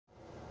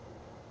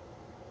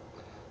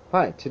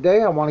Hi,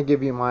 today I want to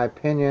give you my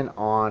opinion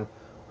on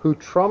who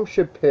Trump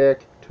should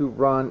pick to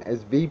run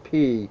as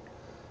VP,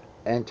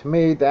 and to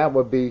me that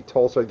would be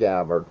Tulsi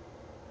Gabbard.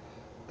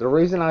 The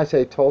reason I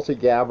say Tulsi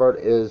Gabbard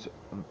is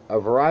a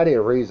variety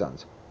of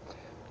reasons.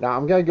 Now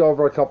I'm going to go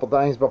over a couple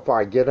things before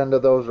I get into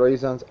those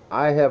reasons.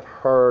 I have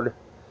heard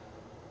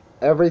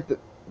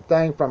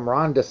everything from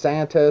Ron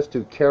DeSantis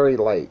to Kari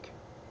Lake.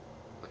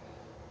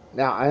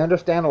 Now I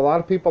understand a lot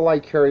of people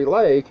like Kari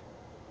Lake,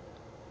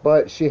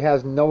 but she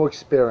has no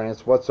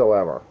experience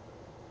whatsoever.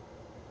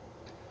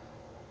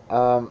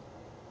 A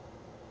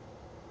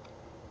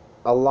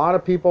lot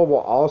of people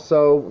will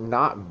also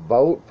not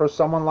vote for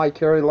someone like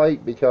Kari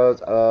Lake because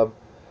of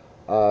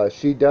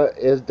she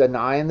is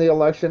denying the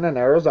election in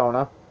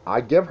Arizona.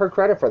 I give her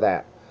credit for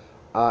that.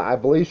 I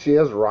believe she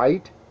is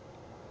right.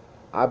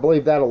 I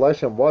believe that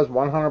election was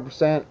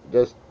 100%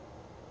 just,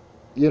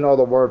 you know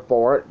the word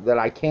for it, that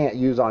I can't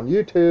use on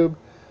YouTube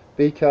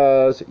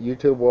because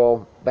YouTube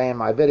will ban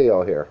my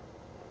video here.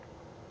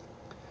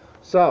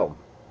 So,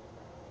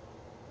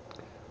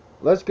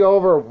 let's go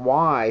over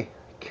why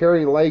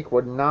Kari Lake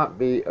would not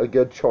be a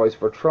good choice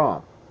for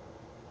Trump.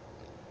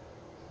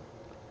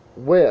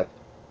 With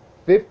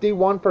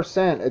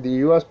 51% of the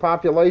U.S.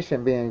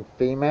 population being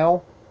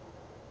female,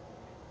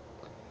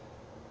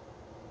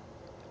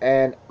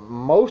 and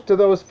most of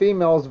those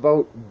females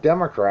vote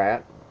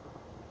Democrat,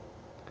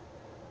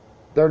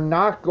 they're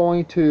not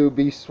going to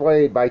be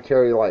swayed by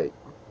Kari Lake.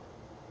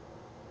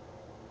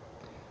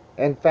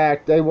 In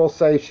fact, they will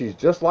say she's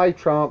just like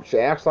Trump, she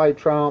acts like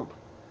Trump,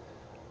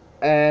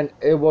 and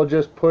it will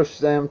just push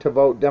them to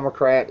vote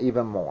Democrat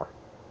even more.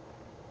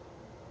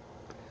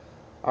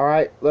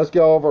 Alright, let's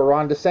go over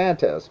Ron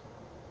DeSantis.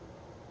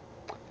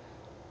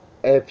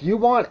 If you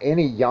want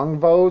any young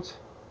votes,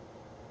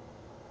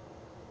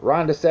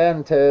 Ron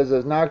DeSantis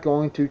is not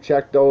going to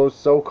check those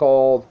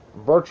so-called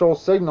virtual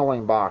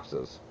signaling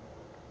boxes.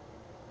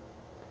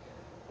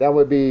 That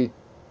would be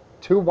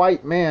two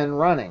white men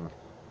running.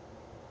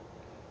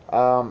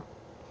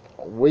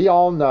 We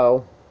all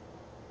know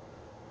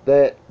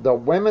that the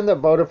women that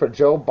voted for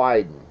Joe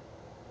Biden,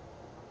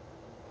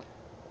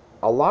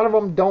 a lot of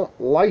them don't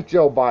like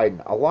Joe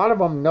Biden. A lot of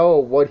them know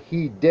what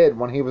he did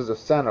when he was a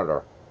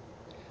senator.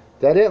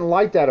 They didn't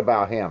like that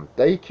about him.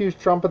 They accused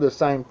Trump of the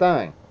same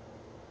thing.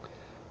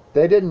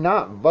 They did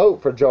not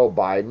vote for Joe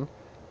Biden.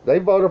 They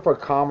voted for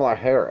Kamala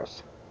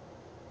Harris.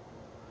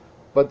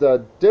 But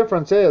the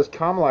difference is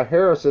Kamala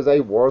Harris is a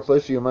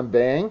worthless human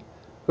being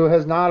who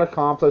has not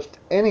accomplished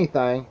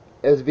anything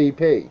as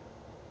VP.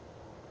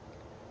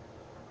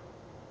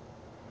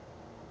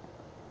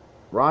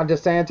 Ron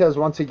DeSantis,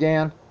 once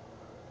again,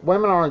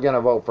 women aren't going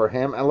to vote for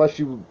him unless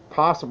you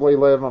possibly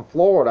live in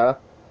Florida,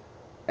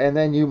 and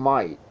then you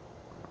might.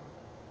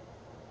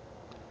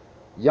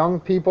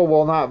 Young people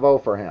will not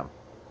vote for him.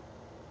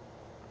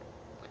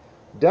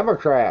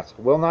 Democrats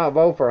will not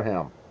vote for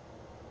him.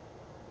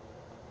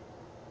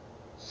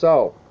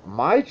 So,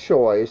 my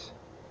choice,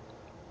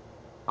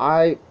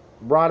 I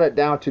brought it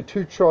down to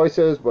two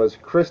choices, was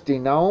Kristi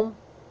Noem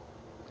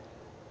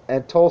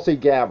and Tulsi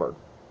Gabbard.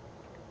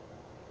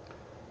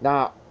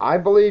 Now, I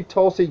believe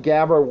Tulsi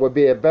Gabbard would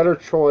be a better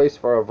choice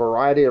for a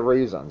variety of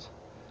reasons.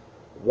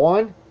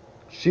 One,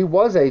 she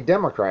was a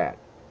Democrat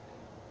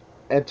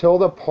until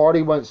the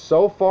party went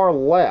so far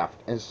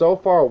left and so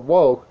far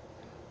woke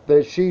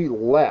that she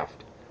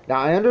left. Now,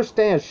 I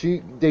understand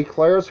she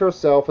declares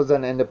herself as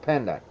an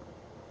independent.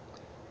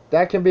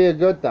 That can be a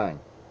good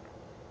thing.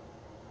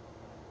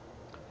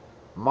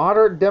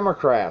 Moderate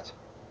Democrats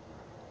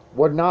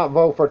would not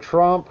vote for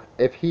Trump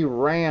if he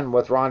ran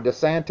with Ron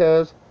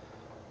DeSantis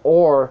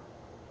or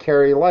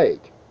Kari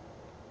Lake.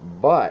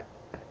 But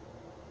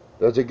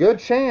there's a good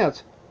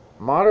chance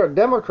moderate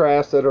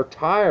Democrats that are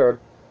tired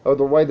of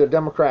the way the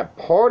Democrat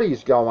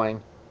Party's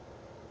going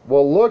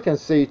will look and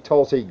see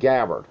Tulsi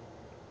Gabbard.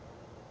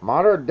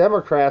 Moderate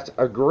Democrats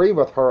agree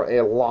with her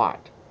a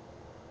lot.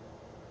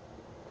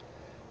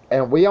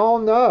 And we all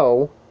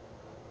know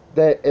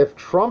that if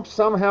Trump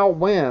somehow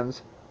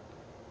wins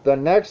the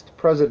next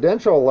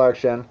presidential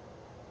election,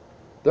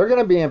 they're going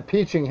to be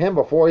impeaching him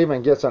before he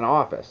even gets in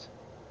office.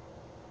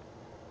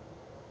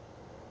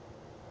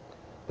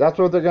 That's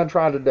what they're going to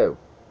try to do.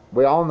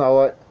 We all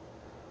know it.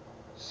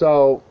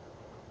 So,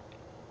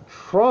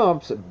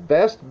 Trump's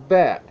best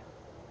bet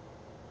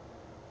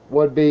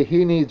would be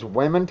he needs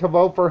women to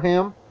vote for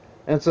him.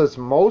 And since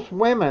most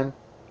women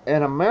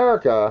in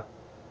America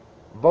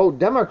vote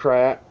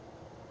Democrat,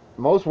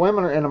 most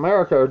women in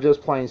America are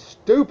just plain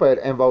stupid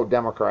and vote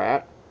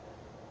Democrat.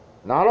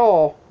 Not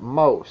all,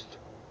 most.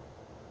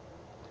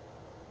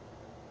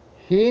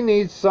 He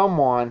needs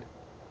someone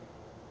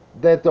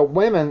that the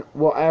women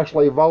will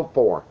actually vote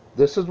for.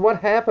 This is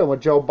what happened with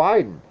Joe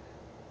Biden.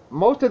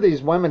 Most of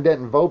these women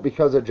didn't vote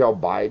because of Joe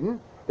Biden.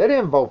 They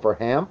didn't vote for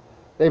him.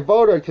 They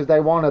voted because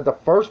they wanted the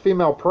first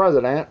female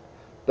president.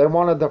 They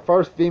wanted the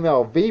first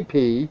female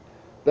VP.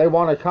 They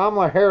wanted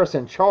Kamala Harris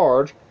in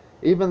charge,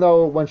 even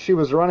though when she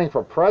was running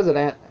for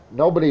president,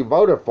 nobody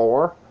voted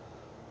for her.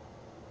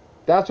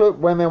 That's what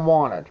women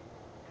wanted.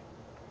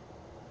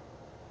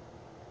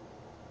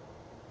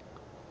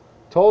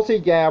 Tulsi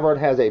Gabbard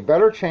has a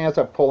better chance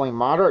of pulling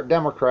moderate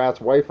Democrats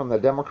away from the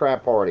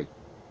Democrat Party.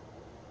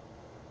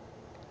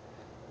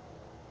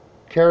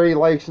 Kari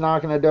Lake's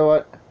not going to do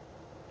it.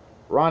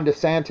 Ron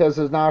DeSantis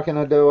is not going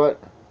to do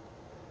it.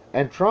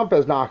 And Trump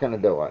is not going to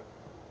do it.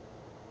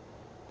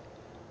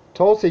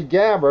 Tulsi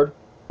Gabbard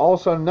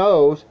also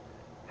knows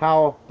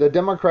how the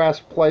Democrats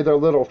play their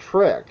little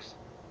tricks,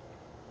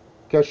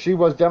 because she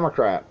was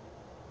Democrat.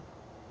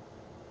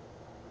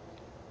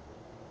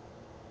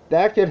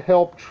 That could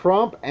help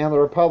Trump and the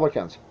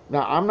Republicans.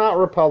 Now, I'm not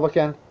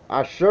Republican.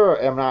 I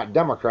sure am not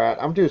Democrat.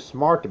 I'm too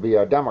smart to be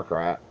a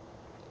Democrat.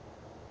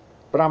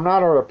 But I'm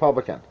not a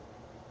Republican.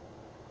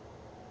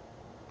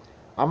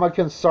 I'm a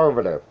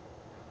conservative.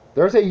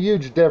 There's a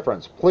huge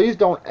difference. Please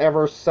don't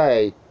ever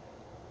say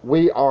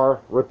we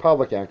are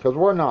Republican, because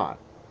we're not.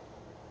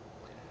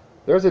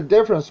 There's a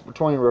difference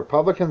between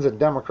Republicans and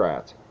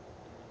Democrats.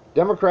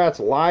 Democrats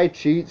lie,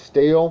 cheat,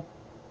 steal.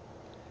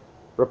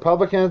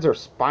 Republicans are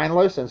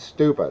spineless and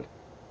stupid.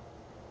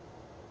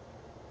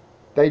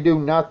 They do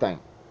nothing.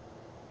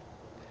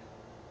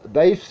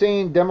 They've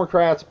seen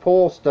Democrats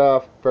pull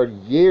stuff for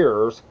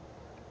years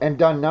and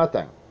done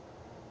nothing,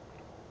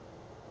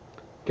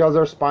 because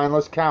they're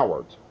spineless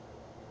cowards.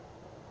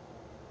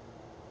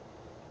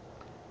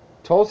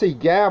 Tulsi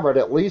Gabbard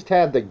at least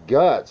had the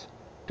guts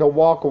to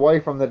walk away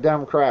from the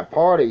Democrat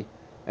Party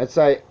and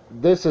say,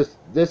 this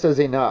is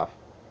enough.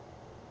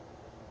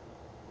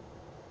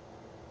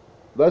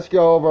 Let's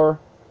go over.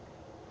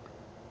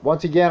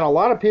 Once again, a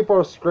lot of people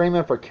are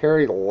screaming for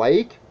Kari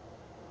Lake.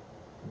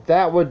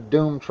 That would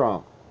doom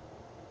Trump.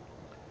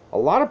 A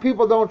lot of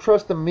people don't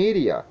trust the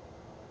media.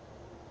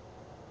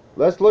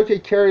 Let's look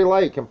at Kari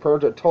Lake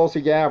compared to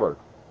Tulsi Gabbard.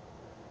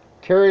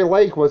 Kari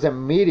Lake was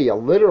in media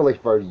literally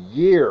for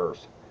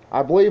years.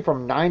 I believe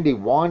from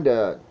 91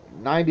 to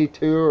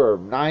 92 or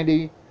 90,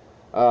 in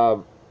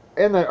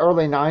the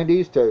early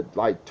 90s to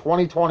like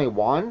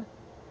 2021,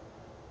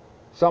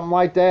 something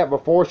like that,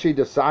 before she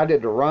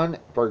decided to run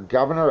for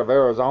governor of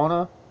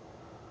Arizona.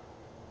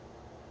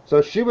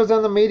 So she was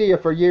in the media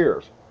for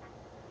years.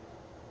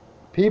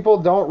 People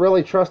don't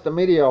really trust the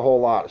media a whole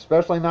lot,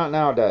 especially not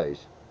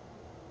nowadays.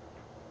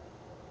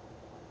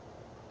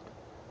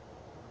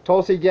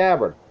 Tulsi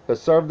Gabbard has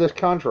served this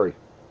country.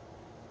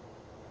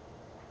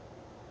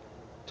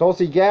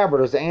 Tulsi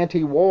Gabbard is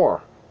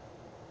anti-war.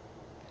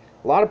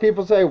 A lot of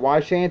people say, why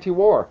is she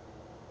anti-war?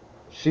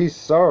 She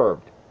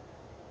served.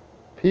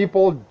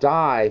 People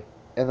die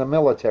in the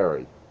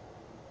military.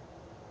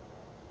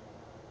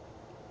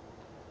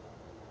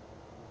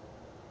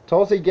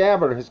 Tulsi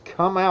Gabbard has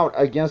come out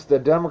against the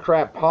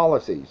Democrat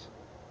policies.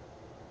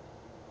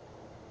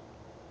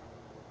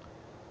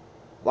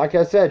 Like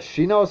I said,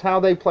 she knows how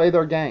they play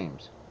their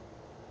games.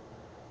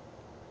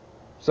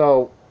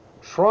 So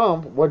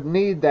Trump would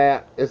need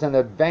that as an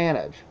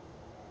advantage.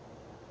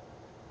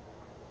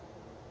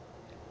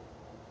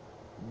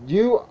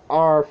 You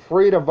are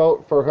free to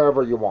vote for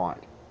whoever you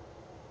want.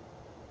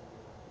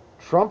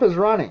 Trump is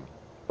running,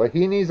 but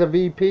he needs a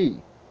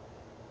VP.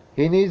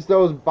 He needs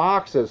those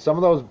boxes, some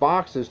of those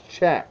boxes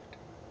checked,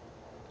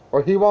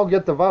 or he won't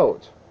get the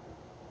votes.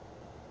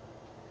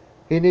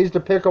 He needs to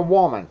pick a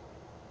woman.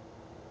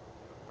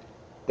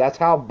 That's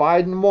how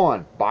Biden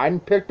won.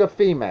 Biden picked a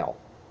female.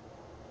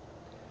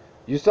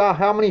 You saw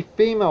how many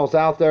females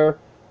out there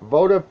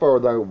voted for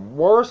the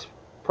worst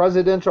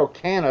presidential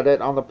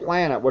candidate on the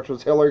planet, which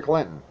was Hillary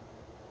Clinton.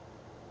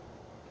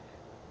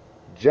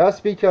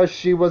 Just because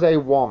she was a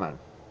woman.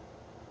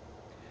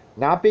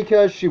 Not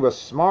because she was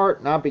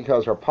smart, not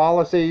because her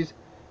policies,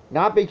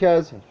 not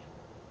because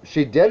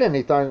she did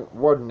anything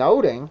worth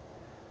noting.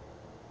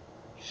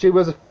 She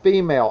was a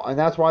female, and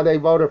that's why they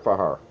voted for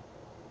her.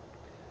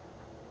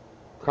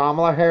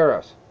 Kamala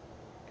Harris.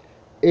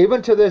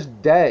 Even to this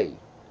day,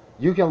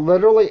 you can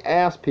literally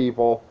ask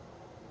people,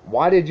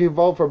 why did you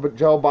vote for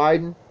Joe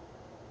Biden?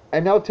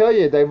 And they'll tell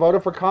you they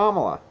voted for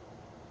Kamala.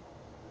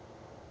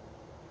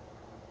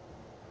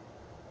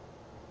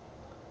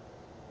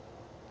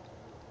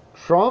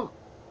 Trump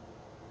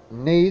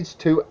needs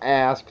to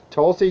ask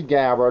Tulsi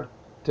Gabbard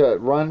to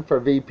run for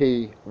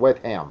VP with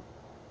him.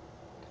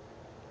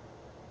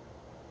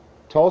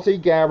 Tulsi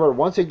Gabbard,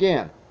 once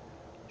again,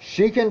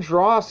 she can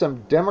draw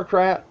some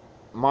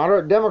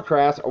moderate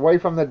Democrats away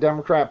from the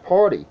Democrat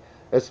Party,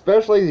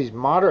 especially these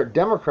moderate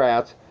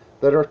Democrats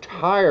that are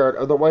tired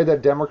of the way the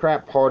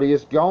Democrat Party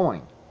is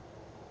going.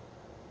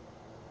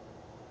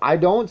 I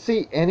don't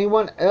see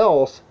anyone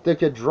else that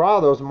could draw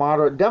those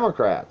moderate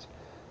Democrats.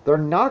 They're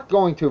not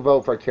going to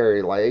vote for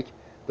Kari Lake.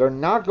 They're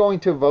not going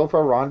to vote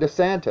for Ron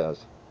DeSantis.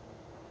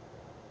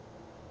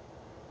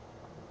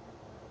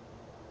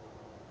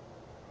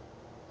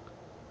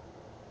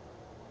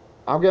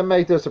 I'm going to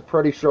make this a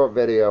pretty short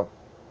video.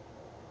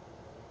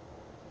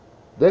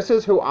 This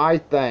is who I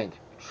think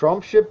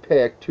Trump should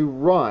pick to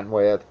run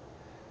with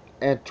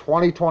in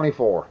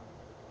 2024.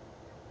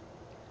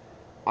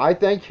 I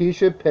think he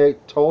should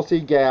pick Tulsi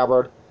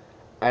Gabbard,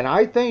 and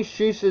I think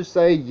she should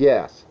say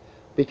yes,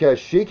 because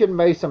she can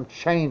make some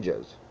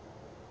changes.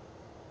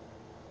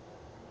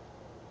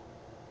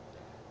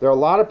 There are a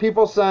lot of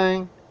people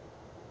saying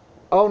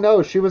oh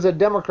no, she was a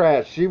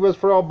Democrat, she was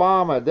for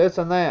Obama, this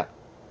and that.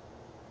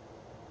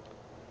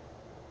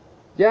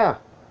 Yeah,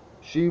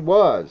 she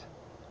was.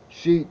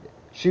 She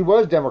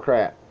was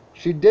Democrat.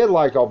 She did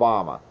like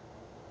Obama.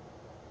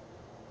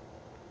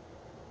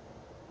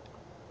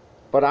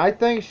 But I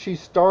think she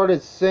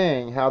started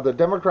seeing how the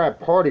Democrat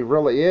Party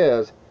really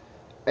is,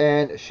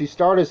 and she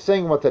started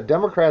seeing what the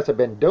Democrats have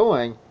been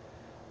doing,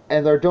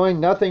 and they're doing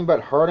nothing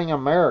but hurting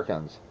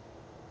Americans.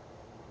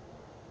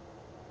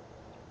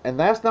 And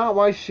that's not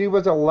why she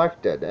was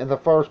elected in the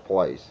first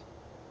place.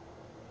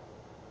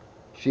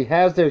 She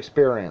has the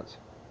experience.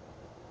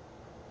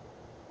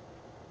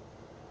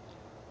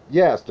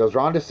 Yes, does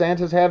Ron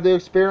DeSantis have the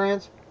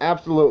experience?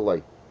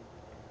 Absolutely.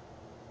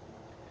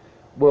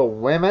 Will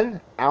women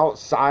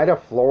outside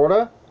of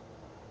Florida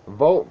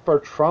vote for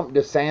Trump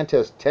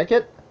DeSantis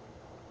ticket?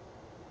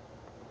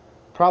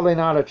 Probably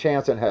not a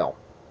chance in hell.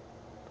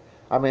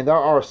 I mean, there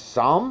are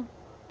some,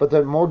 but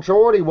the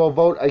majority will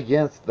vote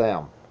against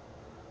them.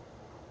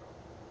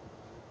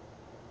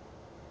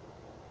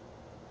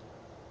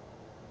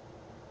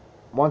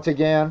 Once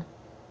again,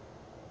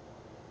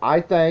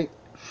 I think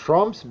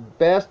Trump's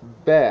best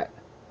bet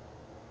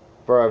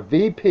for a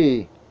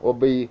VP will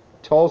be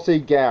Tulsi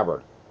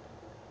Gabbard.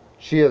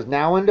 She is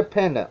now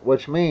independent,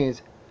 which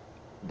means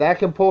that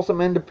can pull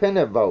some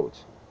independent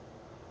votes.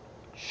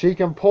 She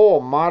can pull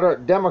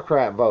moderate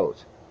Democrat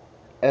votes.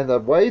 And the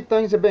way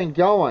things have been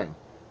going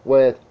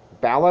with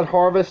ballot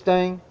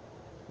harvesting,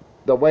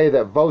 the way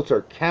that votes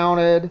are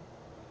counted,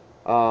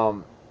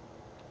 the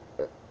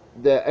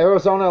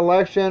Arizona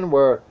election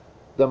where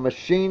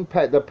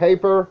the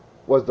paper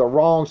was the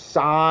wrong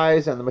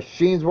size and the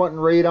machines wouldn't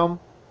read them,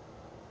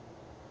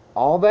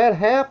 all that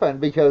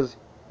happened because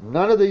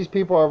none of these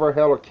people are ever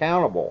held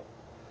accountable.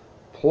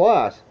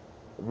 Plus,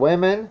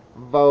 women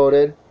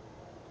voted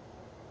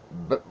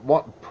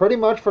pretty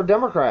much for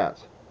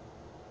Democrats.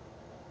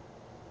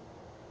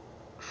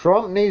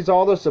 Trump needs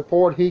all the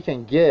support he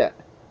can get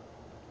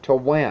to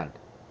win.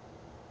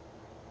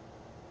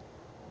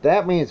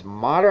 That means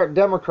moderate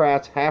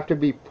Democrats have to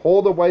be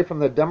pulled away from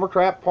the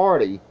Democrat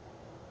Party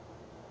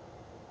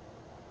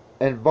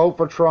and vote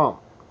for Trump.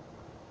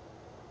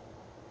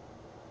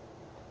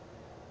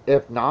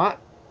 If not,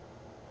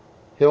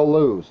 he'll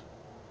lose.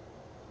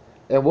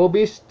 And we'll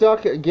be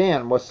stuck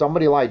again with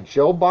somebody like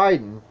Joe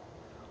Biden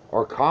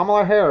or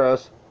Kamala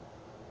Harris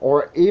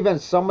or even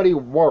somebody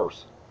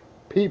worse.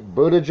 Pete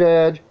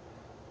Buttigieg,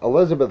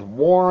 Elizabeth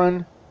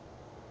Warren.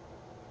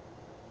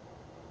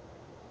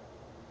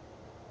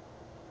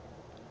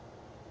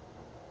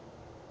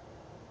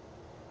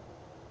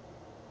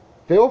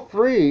 Feel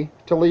free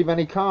to leave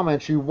any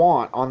comments you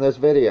want on this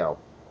video.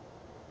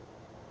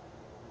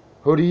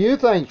 Who do you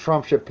think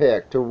Trump should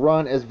pick to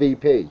run as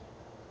VP?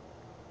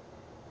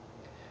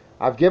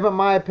 I've given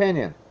my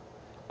opinion.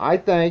 I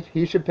think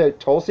he should pick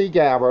Tulsi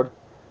Gabbard,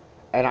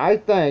 and I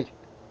think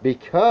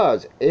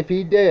because if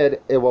he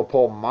did, it will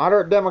pull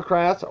moderate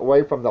Democrats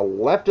away from the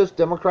leftist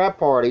Democrat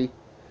Party.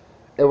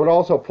 It would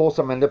also pull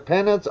some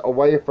independents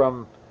away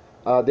from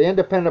the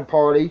independent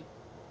party,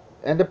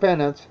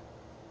 independents.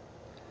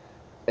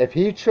 If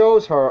he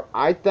chose her,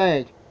 I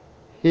think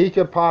he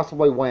could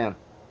possibly win.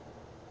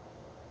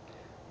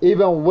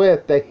 Even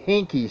with the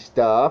hinky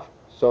stuff,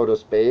 so to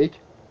speak,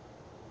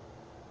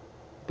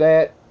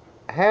 that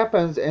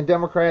happens in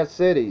Democrat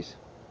cities.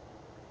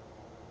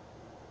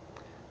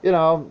 You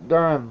know,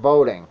 during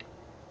voting.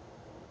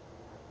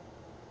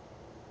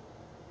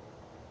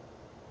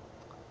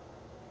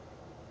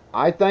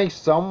 I think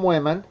some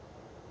women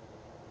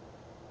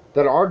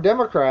that are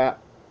Democrat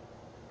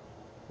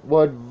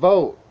would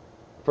vote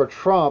for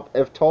Trump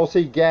if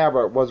Tulsi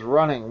Gabbard was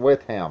running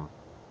with him.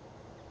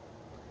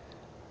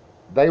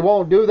 They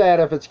won't do that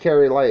if it's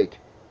Kari Lake.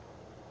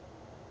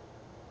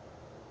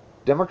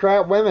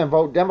 Democrat women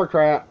vote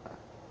Democrat.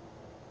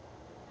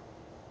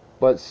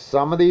 But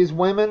some of these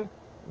women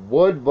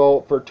would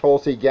vote for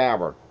Tulsi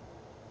Gabbard.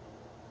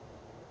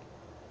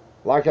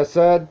 Like I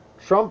said,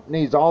 Trump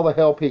needs all the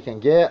help he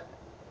can get,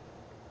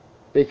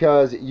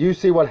 because you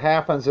see what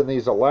happens in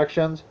these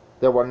elections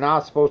that we're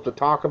not supposed to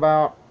talk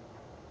about.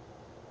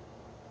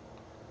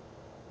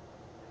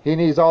 He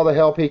needs all the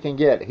help he can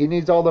get. He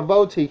needs all the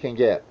votes he can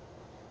get.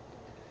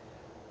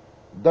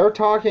 They're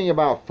talking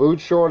about food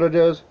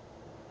shortages,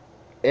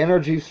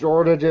 energy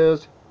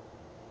shortages,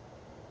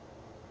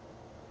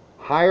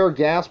 higher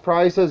gas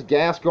prices,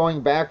 gas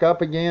going back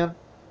up again,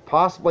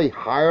 possibly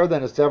higher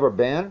than it's ever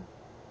been.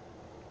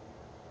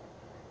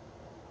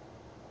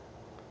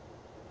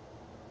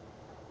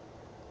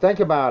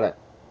 Think about it.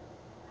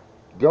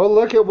 Go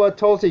look at what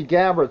Tulsi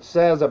Gabbard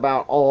says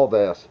about all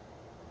this.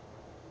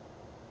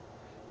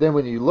 Then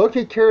when you look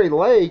at Kari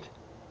Lake,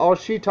 all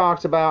she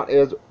talks about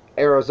is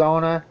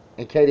Arizona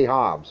and Katie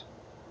Hobbs.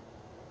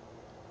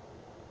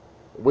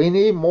 We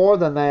need more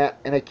than that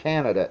in a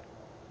candidate.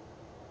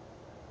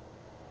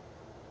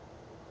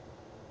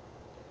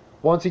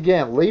 Once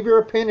again, leave your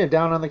opinion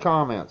down in the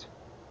comments.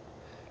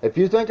 If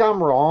you think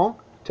I'm wrong,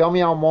 tell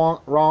me I'm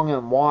wrong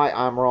and why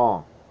I'm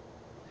wrong.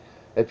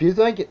 If you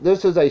think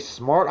this is a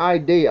smart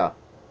idea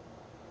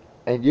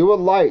and you would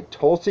like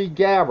Tulsi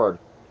Gabbard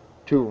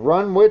to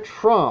run with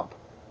Trump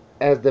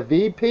as the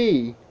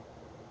VP,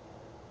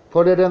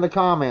 put it in the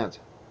comments.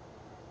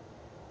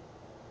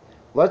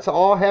 Let's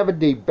all have a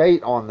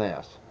debate on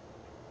this.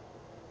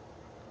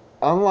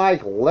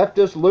 Unlike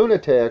leftist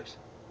lunatics,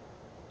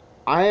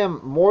 I am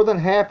more than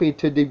happy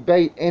to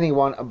debate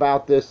anyone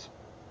about this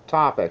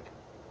topic.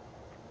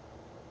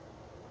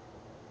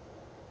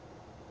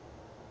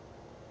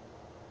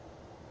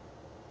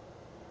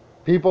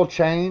 People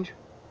change.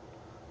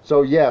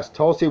 So yes,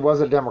 Tulsi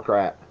was a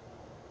Democrat.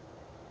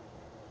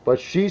 But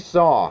she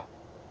saw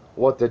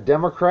what the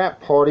Democrat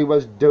Party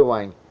was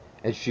doing,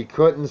 and she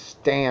couldn't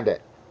stand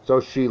it. So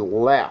she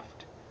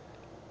left.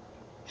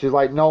 She's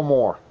like, no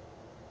more.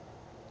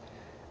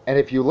 And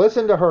if you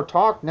listen to her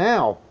talk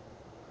now,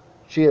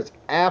 she is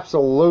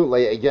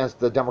absolutely against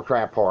the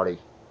Democrat Party.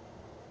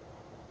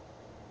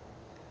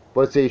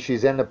 But see,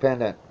 she's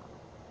independent.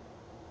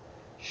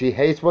 She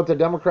hates what the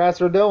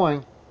Democrats are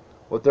doing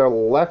with their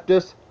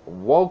leftist,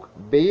 woke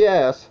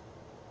BS.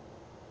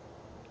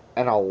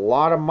 And a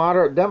lot of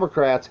moderate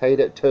Democrats hate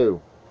it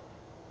too.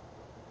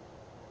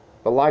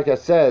 But like I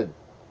said,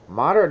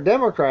 moderate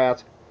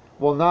Democrats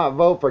will not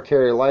vote for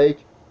Kari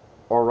Lake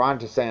or Ron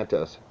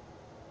DeSantis.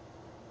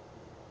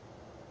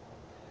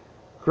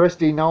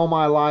 Kristi Noem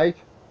I like,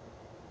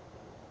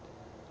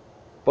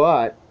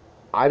 but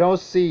I don't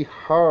see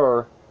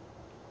her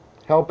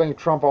helping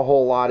Trump a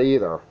whole lot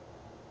either.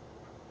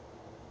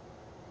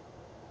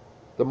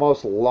 The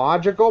most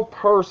logical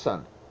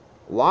person,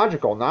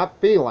 logical, not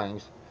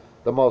feelings,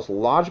 the most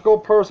logical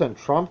person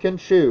Trump can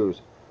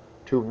choose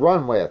to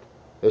run with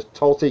is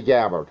Tulsi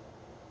Gabbard.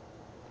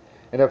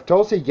 And if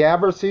Tulsi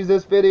Gabbard sees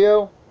this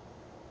video,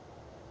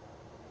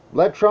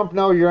 let Trump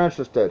know you're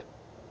interested.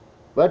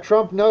 Let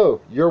Trump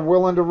know you're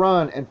willing to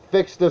run and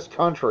fix this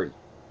country.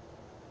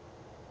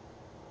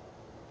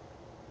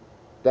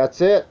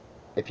 That's it.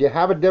 If you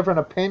have a different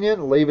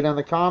opinion, leave it in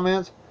the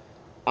comments.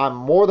 I'm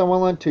more than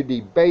willing to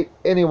debate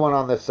anyone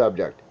on this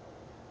subject.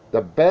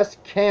 The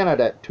best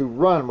candidate to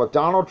run with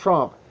Donald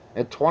Trump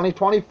in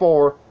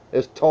 2024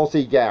 is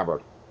Tulsi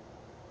Gabbard.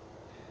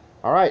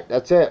 Alright,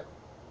 that's it.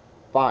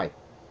 Bye.